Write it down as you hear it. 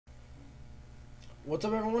What's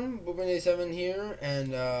up, everyone? Boopin87 here,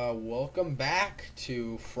 and welcome back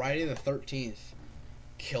to Friday the 13th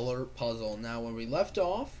Killer Puzzle. Now, when we left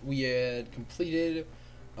off, we had completed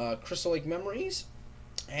Crystal Lake Memories,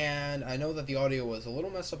 and I know that the audio was a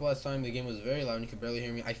little messed up last time. The game was very loud and you could barely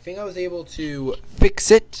hear me. I think I was able to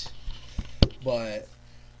fix it, but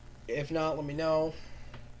if not, let me know.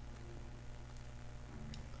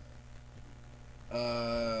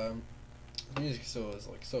 The music still is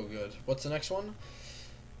like so good. What's the next one?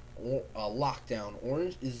 Lockdown.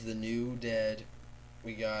 Orange is the new dead.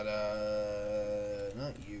 We got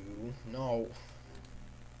not you. No.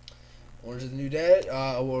 Orange is the new dead.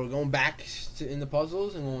 We're going back in the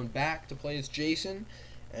puzzles and going back to play as Jason,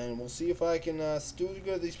 and we'll see if I can still do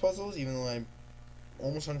good at these puzzles, even though I'm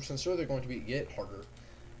almost 100% sure they're going to get harder.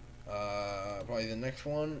 Probably the next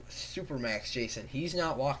one, Supermax Jason. He's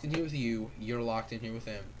not locked in here with you. You're locked in here with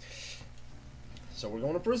him. So we're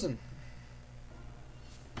going to prison.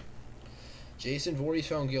 Jason Voorhees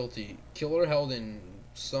found guilty. Killer held in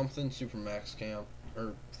something Supermax camp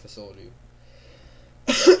or facility.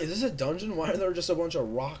 Is this a dungeon? Why are there just a bunch of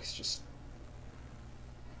rocks just...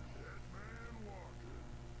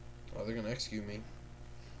 Oh, they're gonna execute me.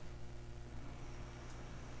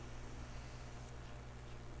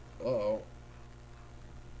 Uh-oh.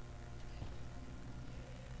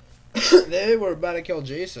 They were about to kill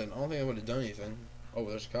Jason. I don't think I would have done anything. Oh,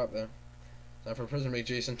 there's a cop there. Time for prison break,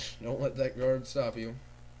 Jason. Don't let that guard stop you.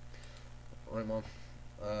 Alright, Mom.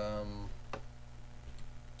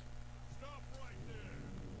 Stop right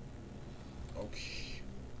there. Okay.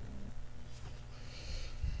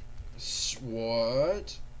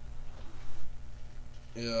 What?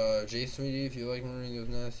 J3D, if you like running those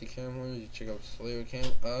nasty cameras, you check out Slayer Cam.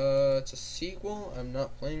 It's a sequel. I'm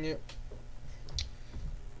not playing it.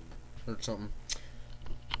 Heard something.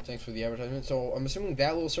 Thanks for the advertisement. So, I'm assuming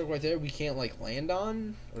that little circle right there we can't, like, land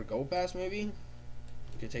on? Or go past, maybe?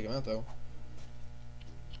 We could take him out, though.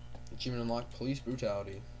 Achievement unlocked, police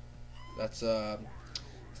brutality. That's,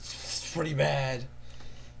 it's pretty bad.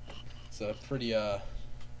 It's a pretty, Oh.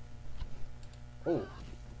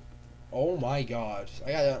 Oh my god.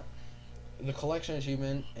 I got the collection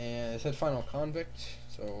achievement, and it said final convict,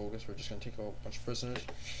 so I guess we're just gonna take a bunch of prisoners.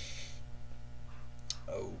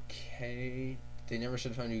 Okay. They never should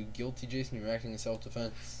have found you guilty, Jason. You're acting in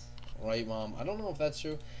self-defense. Right, Mom? I don't know if that's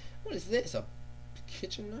true. What is this? A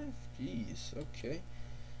kitchen knife? Jeez. Okay.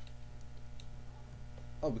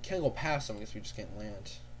 Oh, we can't go past them. I guess we just can't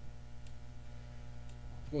land.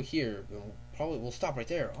 If we go here, then we'll stop right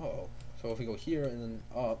there. Uh-oh. So if we go here and then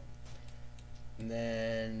up, and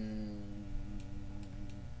then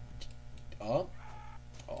up.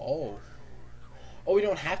 Oh. Oh, we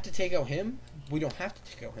don't have to take out him? We don't have to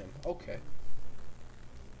take out him. Okay.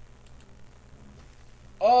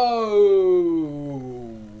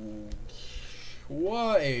 Oh,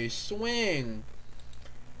 what a swing.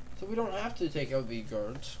 So we don't have to take out the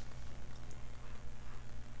guards.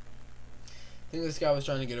 I think this guy was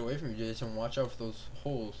trying to get away from you, Jason. Watch out for those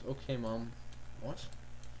holes. Okay, Mom. What?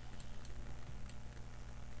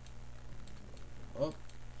 Up,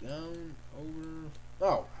 down, over.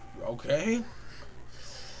 Oh, okay.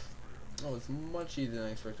 Oh, it's much easier than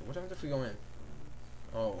I expected. What happens if we go in?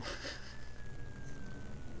 Oh.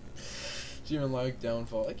 Even like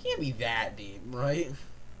downfall. It can't be that deep, right?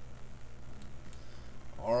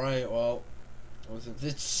 Alright, well.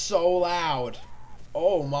 It's so loud.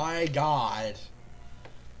 Oh my god.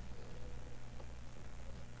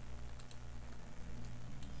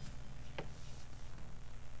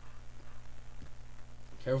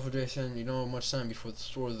 Careful, Jason. You don't have much time before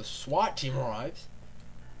the SWAT team arrives.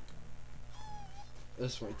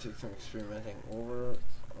 This way takes some experimenting. Over.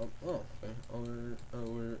 Up. Oh, okay.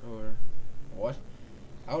 Over. What?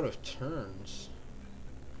 Out of turns.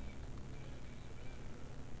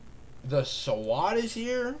 The SWAT is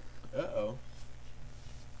here? Uh-oh.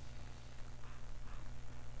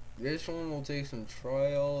 This one will take some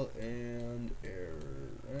trial and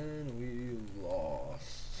error. And we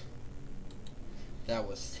lost. That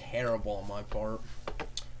was terrible on my part.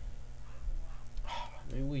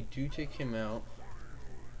 Maybe we do take him out.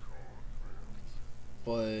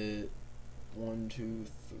 But 1, 2,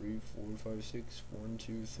 3, 4, 5, 6. 1,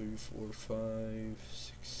 2, 3, 4, 5,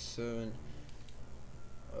 6, 7.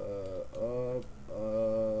 Up,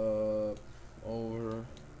 over,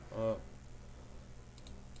 up.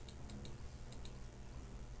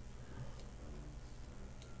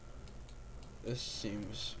 This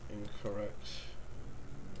seems incorrect.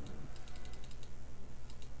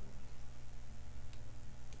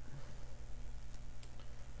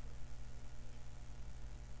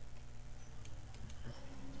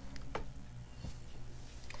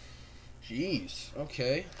 Jeez.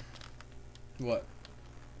 Okay. What?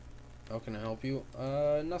 How can I help you?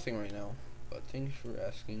 Nothing right now. But thanks for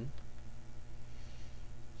asking.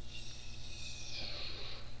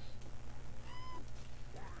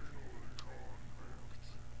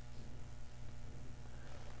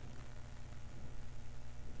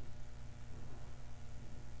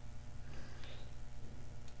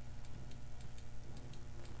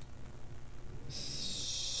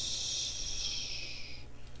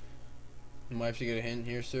 Might have to get a hint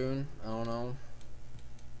here soon. I don't know.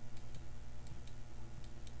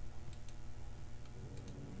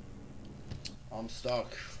 I'm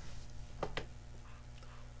stuck.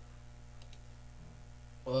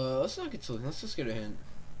 Let's not get silly. Let's just get a hint.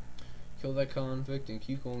 Kill that convict and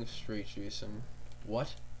keep going straight, Jason.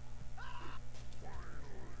 What?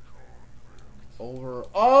 Over.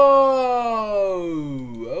 Oh!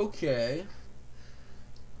 Okay.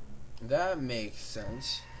 That makes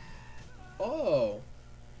sense. Oh.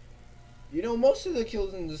 You know, most of the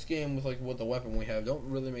kills in this game with, like, what the weapon we have don't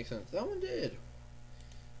really make sense. That one did.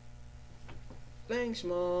 Thanks,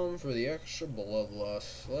 Mom, for the extra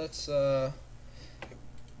bloodlust. Let's, we're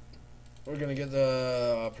gonna get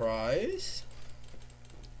the prize.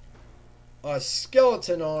 A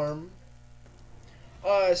skeleton arm.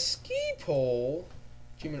 A ski pole.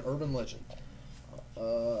 Human urban legend.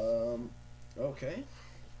 Okay.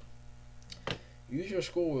 Use your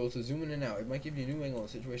scroll wheel to zoom in and out. It might give you a new angle on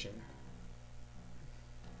the situation.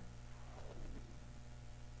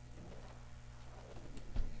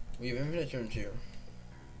 We have infinite turns here.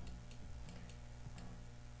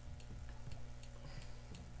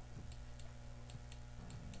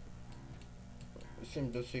 This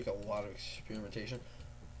game does take a lot of experimentation.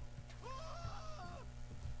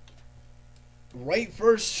 Right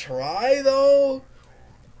first try though?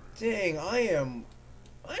 Dang, I'm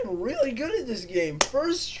really good at this game.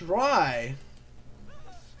 First try.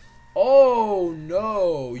 Oh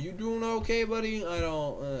no, you doing okay, buddy? I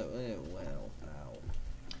don't.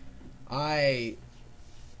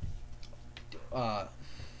 Well,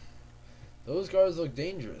 those guards look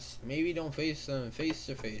dangerous. Maybe don't face them face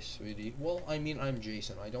to face, sweetie. Well, I mean, I'm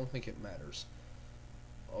Jason. I don't think it matters.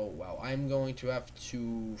 Oh wow, I'm going to have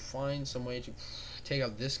to find some way to take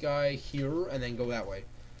out this guy here and then go that way.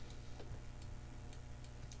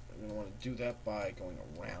 I'm gonna want to do that by going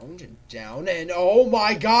around and down and oh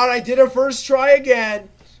my god, I did it first try again.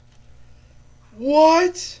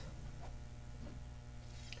 What?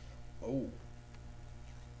 Oh.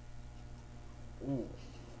 Ooh.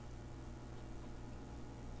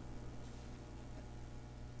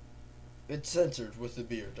 It's censored with the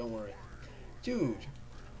beer, don't worry. Dude.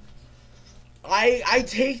 I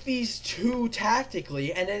take these two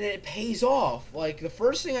tactically and then it pays off. Like the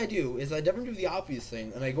first thing I do is I never do the obvious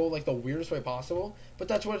thing and I go like the weirdest way possible, but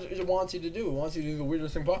that's what it wants you to do. It wants you to do the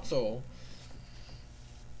weirdest thing possible.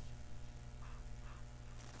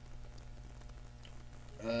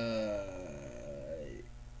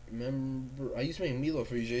 Remember I used to make meatloaf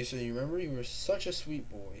for you, Jason. You remember? You were such a sweet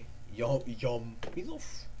boy. Yum yum.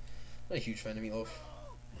 Meatloaf? I'm not a huge fan of meatloaf.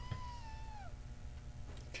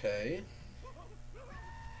 Okay.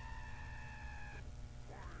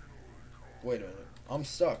 Wait a minute. I'm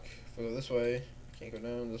stuck. If I go this way, can't go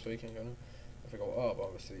down. This way, can't go down. If I go up,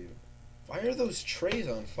 obviously. Why are those trays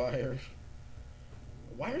on fire?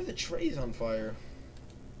 Why are the trays on fire?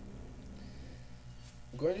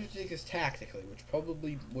 I'm going to take this tactically, which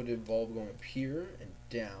probably would involve going up here and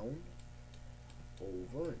down.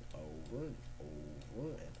 Over and over and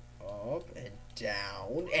over and up and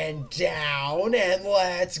down and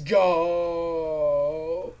let's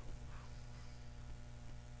go.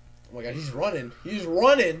 Oh my god, he's running. He's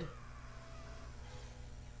running.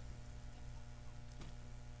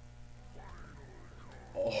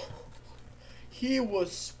 Oh. He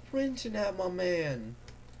was sprinting at my man.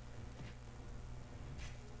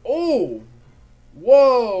 Oh.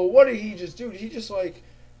 Whoa. What did he just do? Did he just like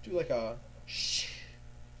do like a shh?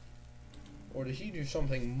 Or did he do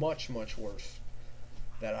something much, much worse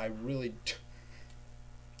that I really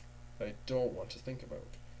that I don't want to think about?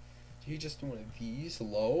 Did he just do one of these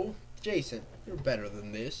low? Jason, you're better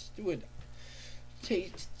than this. Do it.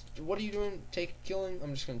 What are you doing? Killing?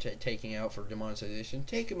 I'm just gonna taking out for demonetization.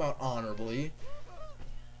 Take him out honorably.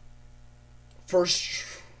 First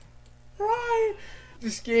try.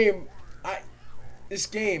 This game,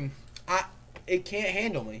 it can't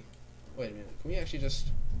handle me. Wait a minute. Can we actually just?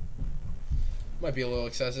 Might be a little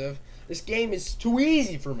excessive. This game is too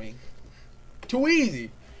easy for me. Too easy.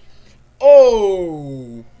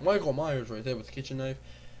 Oh, Michael Myers right there with the kitchen knife.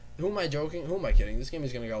 Who am I joking? Who am I kidding? This game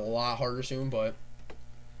is gonna get a lot harder soon, but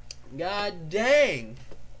god dang.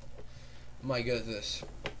 Am I good at this?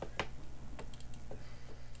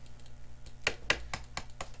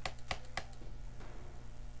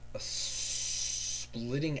 A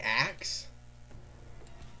splitting axe?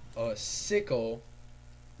 A sickle?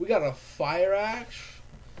 We got a fire axe?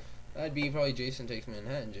 That'd be probably Jason Takes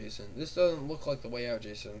Manhattan, Jason. This doesn't look like the way out,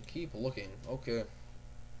 Jason. Keep looking. Okay.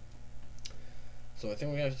 So I think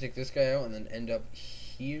we're gonna have to take this guy out and then end up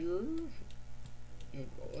here.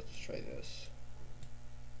 Let's try this.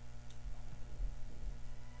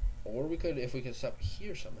 Or we could, if we could stop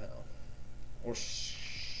here somehow. Or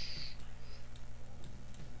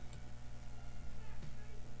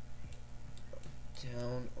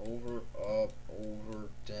down, over, up, over,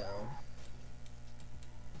 down.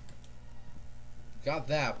 Got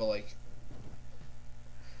that, but like...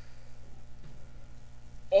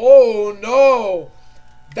 Oh, no!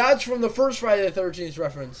 That's from the first Friday the 13th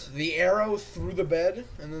reference. The arrow through the bed,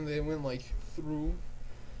 and then they went, like, through.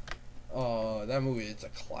 That movie, it's a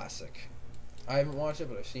classic. I haven't watched it,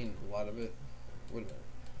 but I've seen a lot of it. Wait a minute.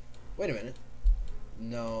 Wait a minute.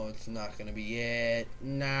 No, it's not gonna be it.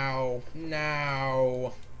 No.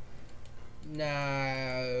 No.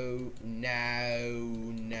 No. No.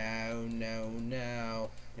 No. No. No.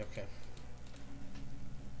 Okay.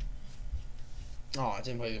 Oh, I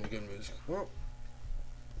didn't play any good music. Well,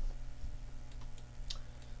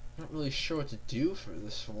 not really sure what to do for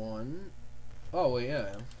this one. Oh, wait,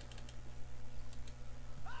 yeah.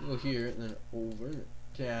 Go here, and then over,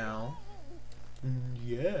 down.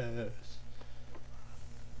 Yes.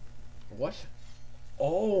 What?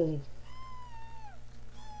 Oh.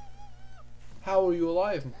 How are you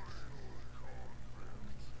alive?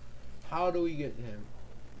 How do we get him?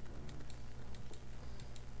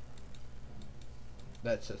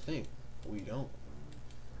 That's the thing. We don't.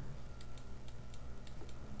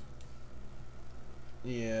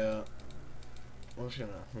 Yeah. I'm just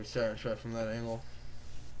gonna restart and try from that angle.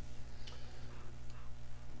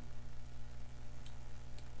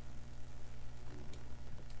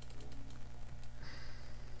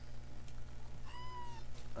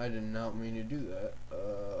 I did not mean to do that.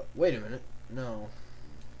 Wait a minute. No.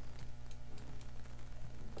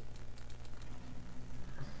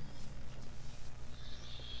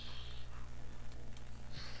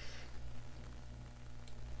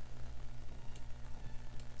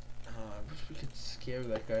 I wish we could scare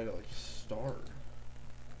that guy to, like, start.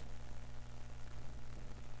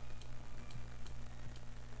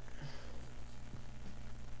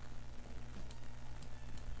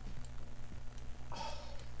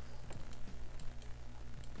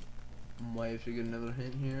 Might have to get another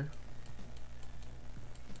hint here.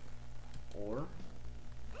 Or...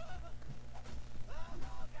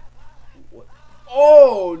 What?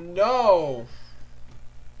 Oh, no!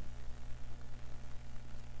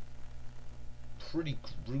 Pretty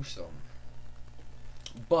gruesome.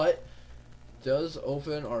 But does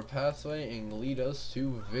open our pathway and lead us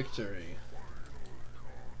to victory.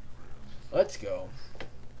 Let's go.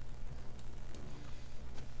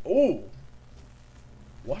 Oh!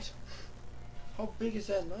 What? How big is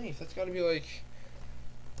that knife? That's gotta be like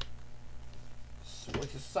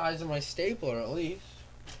the size of my stapler at least.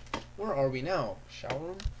 Where are we now? Shower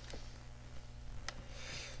room?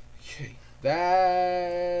 Okay.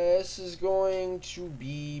 This is going to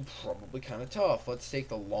be probably kind of tough. Let's take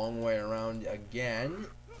the long way around again.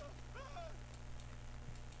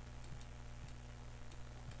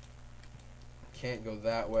 Can't go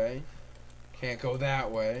that way. Can't go that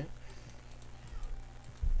way.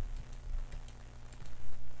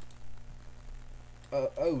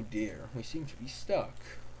 Oh dear, we seem to be stuck.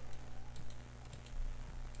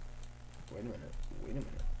 Wait a minute, wait a minute,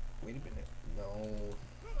 wait a minute. No,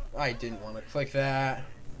 I didn't want to click that.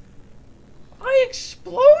 I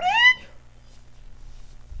exploded?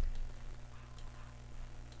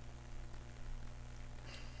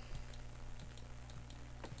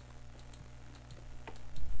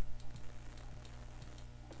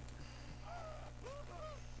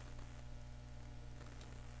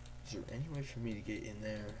 Is there any way for me to get in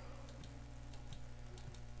there?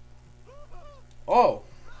 Oh!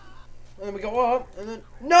 And then we go up, and then...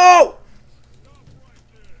 No!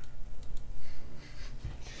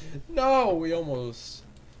 No! We almost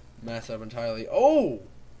messed up entirely. Oh!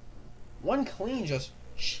 One clean just...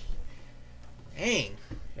 Dang.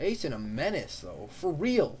 Ace in a menace, though. For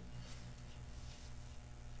real.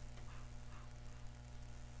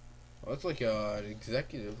 Oh, that's like an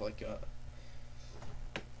executive, like a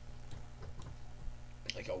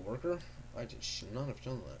worker? I should not have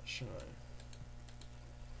done that, should I?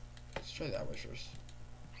 Let's try that way first.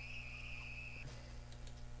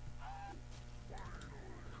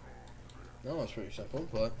 No, it's pretty simple,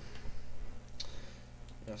 but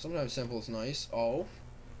Now, sometimes simple is nice. Oh.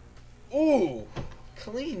 Ooh!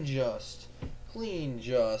 Clean just. Clean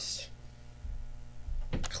just.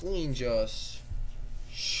 Clean just.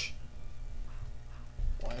 Shh.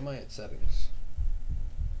 Why am I at settings?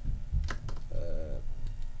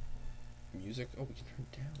 Music? Oh, we can turn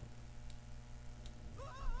it down.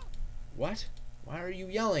 What? Why are you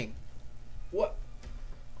yelling? What?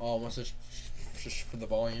 Oh, must have just for the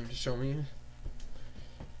volume to show me.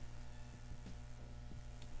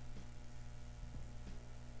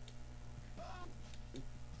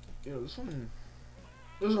 You know, this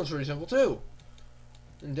one's pretty simple too.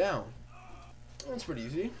 And down. That's pretty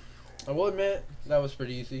easy. I will admit that was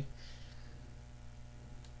pretty easy.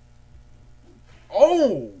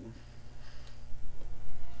 Oh!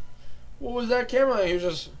 What was that camera? He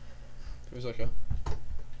was like a.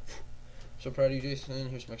 So proud of you, Jason.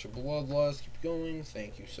 Here's some extra bloodlust. Keep going.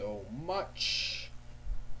 Thank you so much.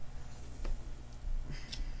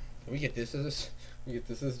 Can we get this as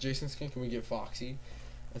Jason's skin? Can we get Foxy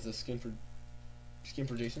as a skin for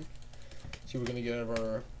Jason? See what we're gonna get out of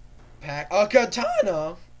our pack. A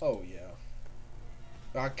katana. Oh yeah.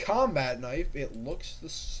 A combat knife. It looks the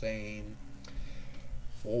same.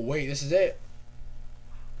 Oh wait, this is it.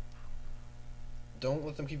 Don't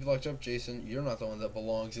let them keep you locked up, Jason. You're not the one that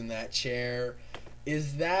belongs in that chair.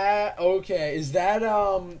 Is that okay? Is that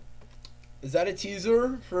a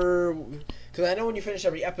teaser for? Because I know when you finish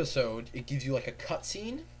every episode, it gives you like a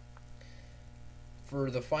cutscene.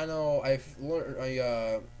 For the final, I figured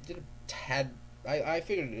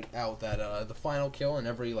it out that the final kill in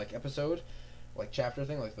every like episode, like chapter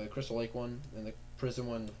thing, like the Crystal Lake one and the prison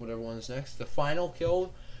one, whatever one is next. The final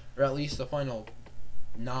kill, or at least the final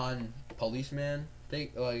non-policeman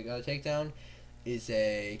takedown, is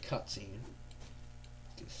a cutscene.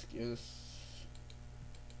 I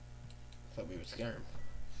thought we would scare him.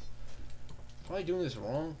 Probably doing this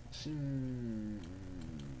wrong.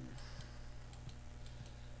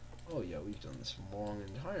 Oh yeah, we've done this wrong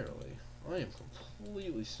entirely. I am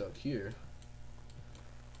completely stuck here.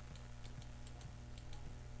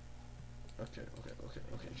 Okay.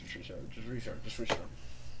 Just restart.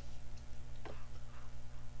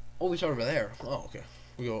 Oh, we start over there. Oh, okay.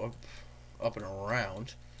 We go up and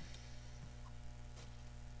around.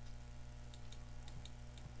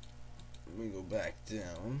 We go back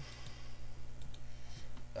down.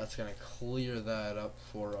 That's gonna clear that up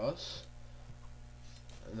for us.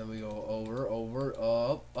 And then we go over,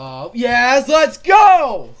 up. Yes, let's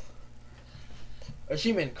go!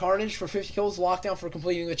 Achievement, Carnage for 50 kills, lockdown for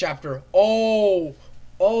completing the chapter. Oh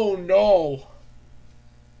no.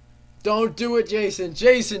 Don't do it, Jason.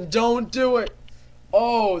 Jason, don't do it.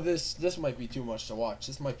 Oh, this might be too much to watch.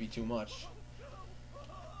 This might be too much.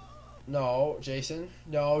 No, Jason.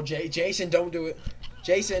 No, Jason, don't do it.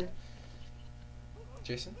 Jason.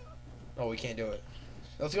 Oh, we can't do it.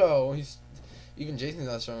 Let's go. Even Jason's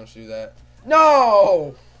not strong enough to do that.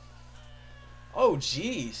 No! Oh,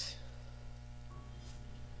 jeez.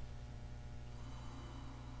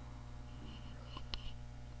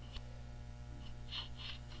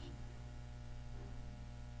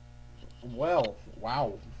 Well,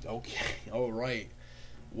 wow. Okay. Alright.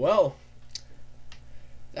 Well,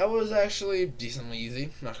 that was actually decently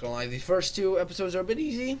easy. Not gonna lie. The first two episodes are a bit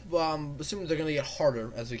easy, but I'm assuming they're gonna get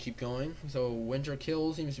harder as we keep going. So, Winter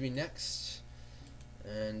Kill seems to be next.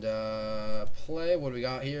 And, play. What do we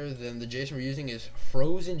got here? Then the Jason we're using is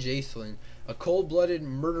Frozen Jason. A cold-blooded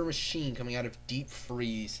murder machine coming out of deep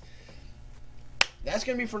freeze. That's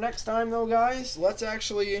gonna be for next time, though, guys. Let's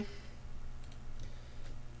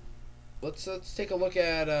take a look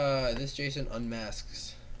at this Jason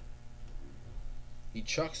unmasks. He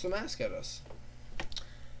chucks the mask at us.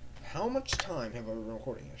 How much time have I been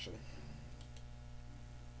recording, actually?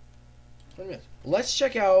 20 minutes. Let's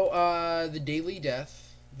check out the daily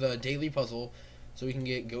death, the daily puzzle, so we can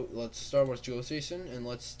get let's start with Ghost Jason, and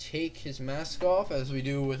let's take his mask off, as we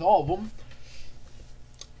do with all of them.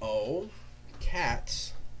 Oh,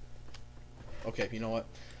 cats. Okay, you know what?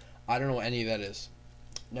 I don't know what any of that is.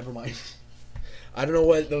 Never mind. I don't know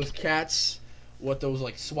what those cats, what those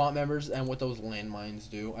like SWAT members, and what those landmines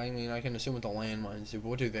do. I mean, I can assume what the landmines do, but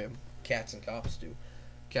what do they? Cats and cops do.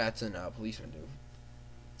 Cats and policemen do.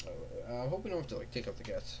 I hope we don't have to like take out the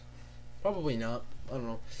cats. Probably not. I don't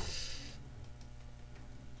know.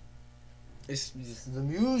 The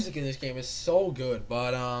music in this game is so good.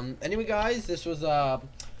 But anyway, guys, this was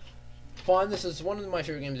fun. This is one of my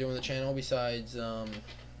favorite games to do on the channel, besides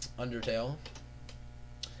Undertale.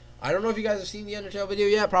 I don't know if you guys have seen the Undertale video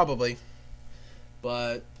yet, probably,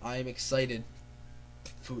 but I'm excited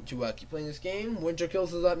to keep playing this game. Winter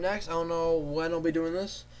Kills is up next. I don't know when I'll be doing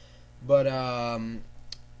this, but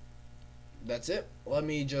that's it. Let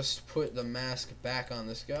me just put the mask back on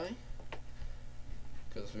this guy,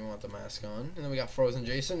 because we want the mask on. And then we got Frozen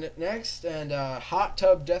Jason next, and Hot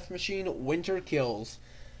Tub Death Machine Winter Kills.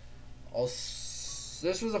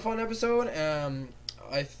 This was a fun episode.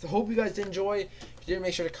 I hope you guys did enjoy. If you did,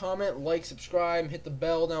 make sure to comment, like, subscribe, hit the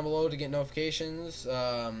bell down below to get notifications.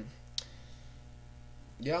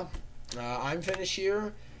 Yeah, I'm finished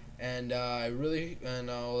here, and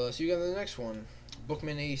I'll see you guys in the next one.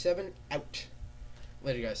 Bookman87 out.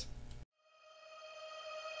 Later, guys.